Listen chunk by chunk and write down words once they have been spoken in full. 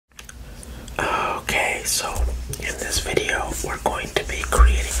Okay, so in this video we're going to be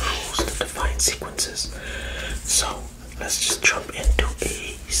creating rules to define sequences. So let's just jump into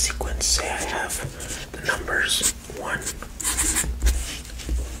a sequence. Say I have the numbers 1,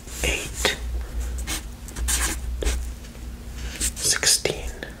 8,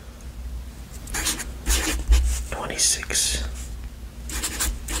 16, 26,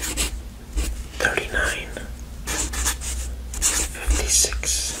 39,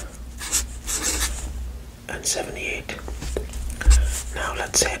 56, and 78. Now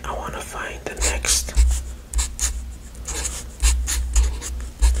let's say I want to find the next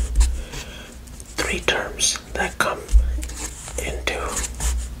 3 terms that come into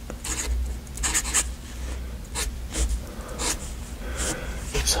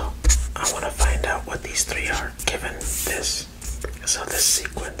so I want to find out what these 3 are given this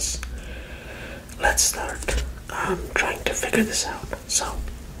sequence. Let's start trying to figure this out. So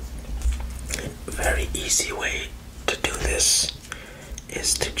a very easy way to do this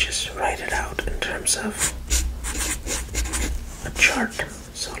is to just write it out in terms of a chart.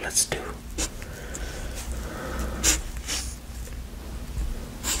 So let's do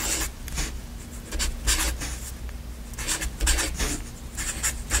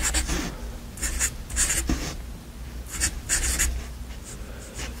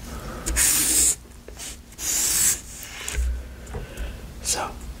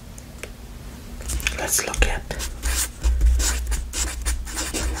let's look at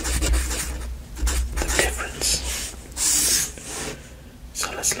the difference.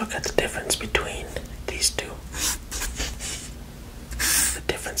 So let's look at the difference between these two. The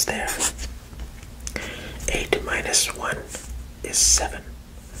difference there. 8 minus 1 is 7.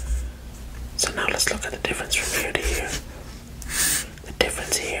 So now let's look at the difference from here to here. The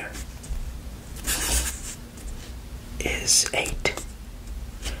difference here is 8.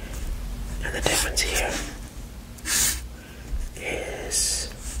 And the difference here is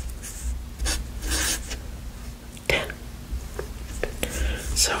 10.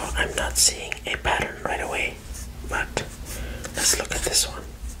 So I'm not seeing a pattern right away, but let's look at this one.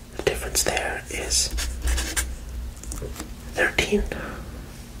 The difference there is 13.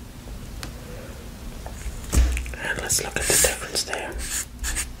 And let's look at the difference there.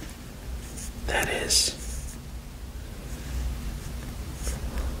 That is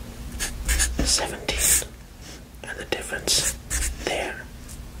 17, and the difference there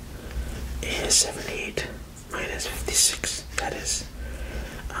is 78 minus 56, that is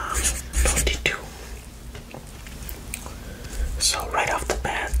 22. So right off the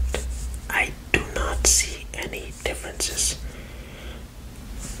bat, I do not see any differences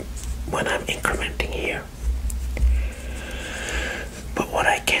when I'm incrementing here. But what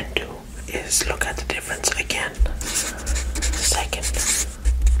I can do is look at the difference again.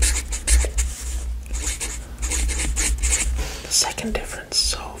 Second difference,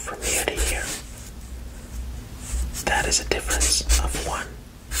 so from here to here, that is a difference of 1,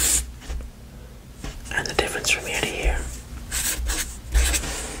 and the difference from here to here,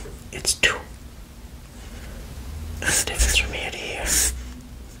 it's 2, and the difference from here to here is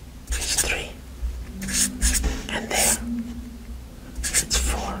 3, and there, it's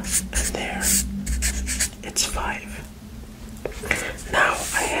 4, and there, it's 5. Now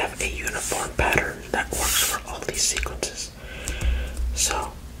I have a uniform pattern that works for all these sequences.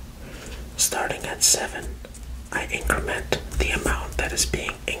 So, starting at 7, I increment the amount that is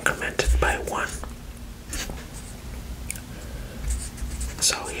being incremented by 1.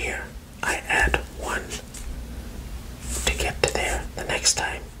 So here, I add 1 to get to there. The next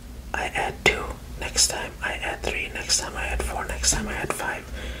time, I add 2. Next time, I add 3. Next time, I add 4. Next time, I add 5.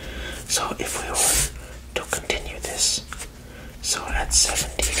 So if we were to continue this, so at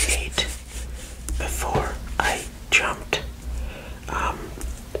 78, before I jumped,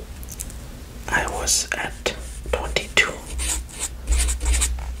 I was at 22,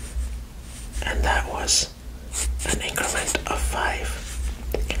 and that was an increment of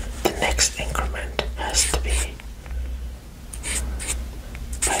 5. The next increment has to be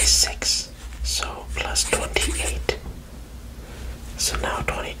by 6, so plus 28. So now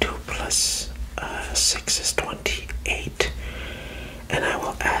 22 plus 6 is 28, and I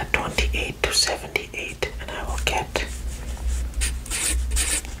will add 28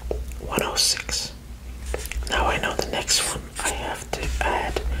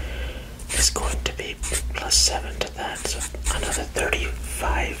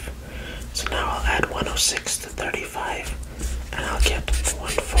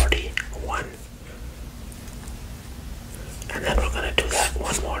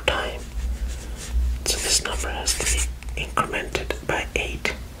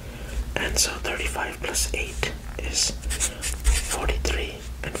 plus 8 is 43,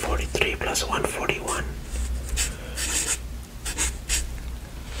 and 43 plus 141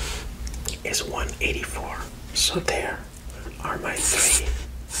 is 184. So there are my three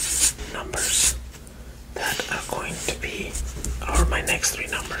numbers that are going to be, or my next three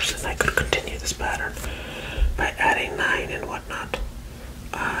numbers, and I could continue this pattern by adding 9 and whatnot,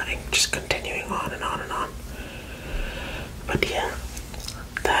 and just continuing on and on and on. But yeah,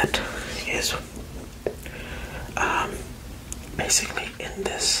 that is basically in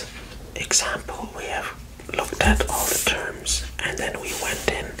this example we have looked at all the terms, and then we went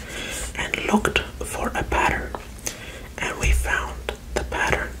in and looked for a pattern, and we found the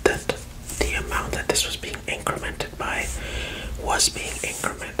pattern that the amount that this was being incremented by was being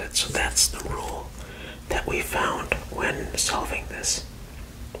incremented. So that's the rule that we found when solving this.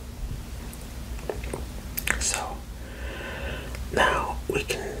 So now we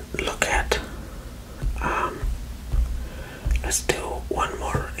can look at, let's do one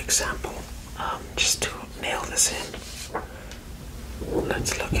more example, just to nail this in.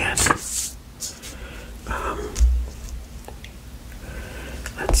 Let's look at,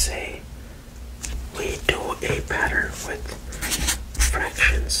 let's say we do a pattern with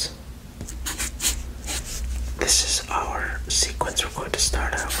fractions. This is our sequence we're going to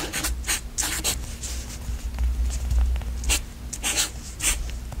start out with.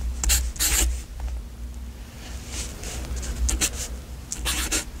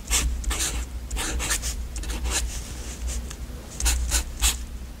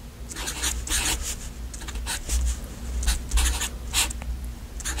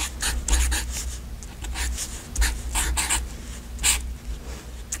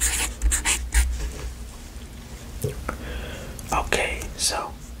 Okay,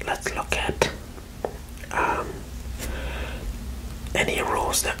 so let's look at any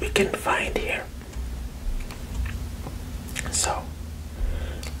rules that we can find here. So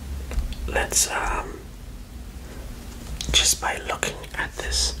let's just by looking at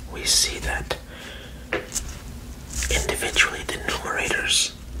this, we see that individually the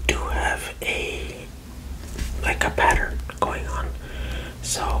numerators do have a pattern going on.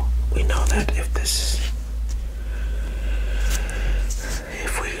 So we know that if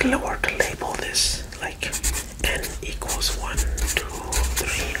we were to label this like n equals 1, 2,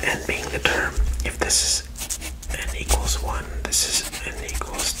 3, n being the term, if this is n equals 1, this is n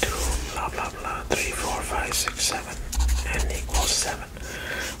equals 2, blah blah blah, 3, 4, 5, 6, 7, n equals 7.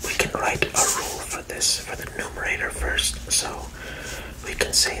 We can write a rule for this, for the numerator first. So we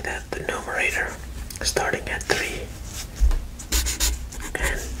can say that the numerator starting at 3,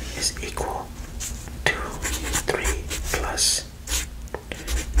 n is equal to 3 plus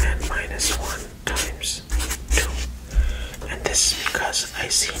n minus 1 times 2. And this is because I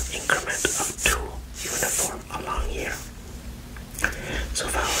see an increment of 2 uniform along here. So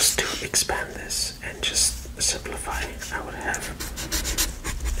if I was to expand this and just simplify, I would have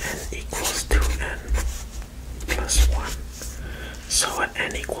n equals 2n plus 1. So at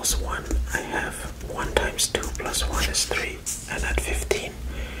n equals 1, I have 1 times 2 plus 1 is 3. And at 15,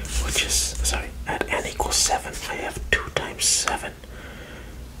 at n equals 7, I have 2 times 7,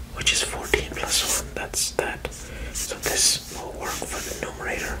 which is 14 plus 1. That's that. So this will work for the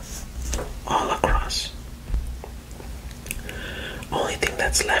numerator all across. Only thing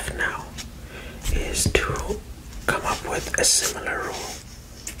that's left now is to come up with a similar rule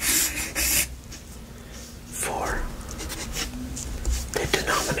for the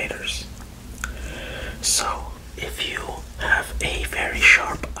denominators. So if you have a very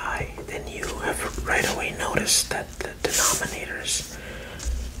sharp eye, then you have right away noticed that the denominators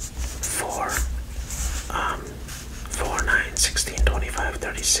for 4, 9, 16, 25,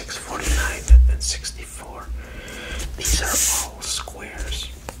 36, 49, and 64, these are all squares.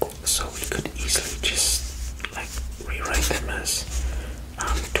 So we could easily just rewrite them as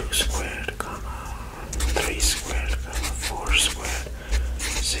 2 squared, comma 3 squared, comma 4 squared,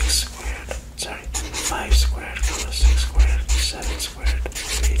 6 squared, 5 squared, comma 6 squared, 7 squared,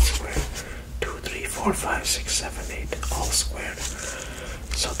 8 squared, 2, 3, 4, 5, 6, 7, 8, all squared.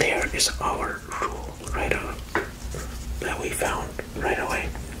 So there is our rule that we found right away.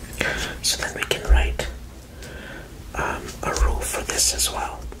 So then we can write a rule for this as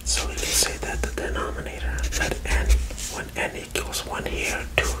well. So we can say that the denominator at n, when n equals 1 here,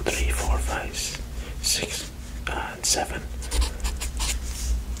 2, 3, 4, 5, 6, and 7,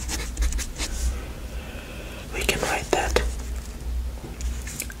 we can write that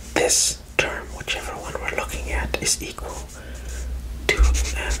this term, whichever one we're looking at, is equal to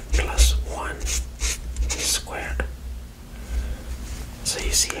n plus 1 squared. So you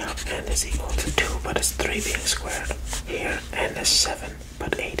you see how n is equal to 2, but it's 3 being squared. Here, n is 7,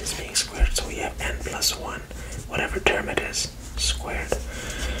 but 8 is being squared, so we have n plus 1, whatever term it is, squared.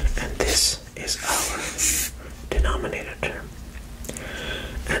 And this is our denominator term.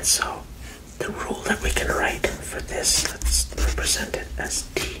 And so, the rule that we can write for this, let's represent it as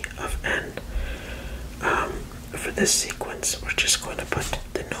d of n. For this sequence, we're just going to put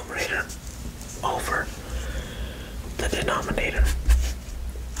the numerator over the denominator.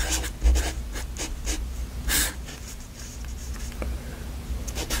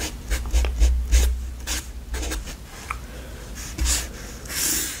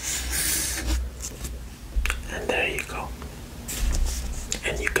 And there you go.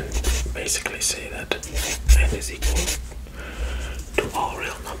 And you can basically say that n is equal to all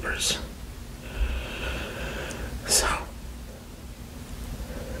real numbers. So,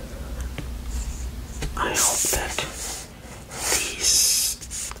 I hope that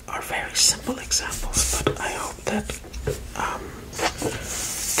these are very simple examples, but I hope that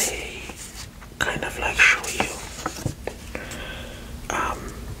they kind of like show you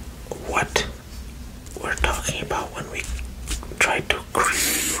what we're talking about when we try to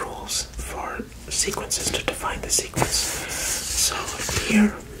create rules for sequences to define the sequence. So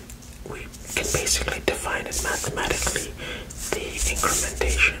here we can basically define it mathematically, the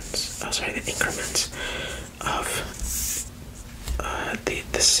increments of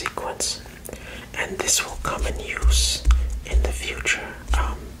the sequence, and this will come in use in the future.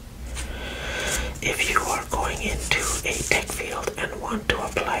 If you are going into a tech field and want to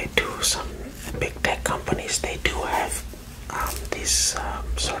apply to some big tech companies, they do have these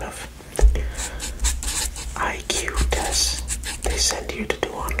sort of IQ tests they send you to do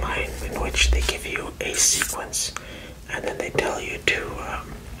online, in which they give you a sequence and then they tell you to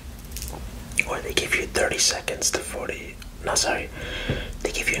or they give you 30 seconds to 40, no sorry,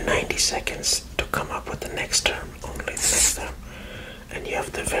 they give you 90 seconds to come up with the next term, only the next term, and you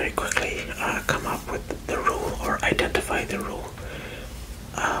have to very quickly come up with the rule or identify the rule.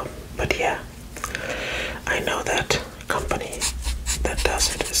 But yeah, I know that company that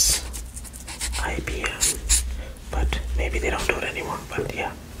does it is IBM, but maybe they don't do it anymore, but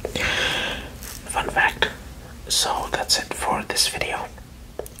yeah, fun fact. So that's it for this video,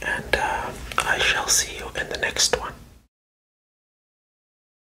 and I shall see you in the next one.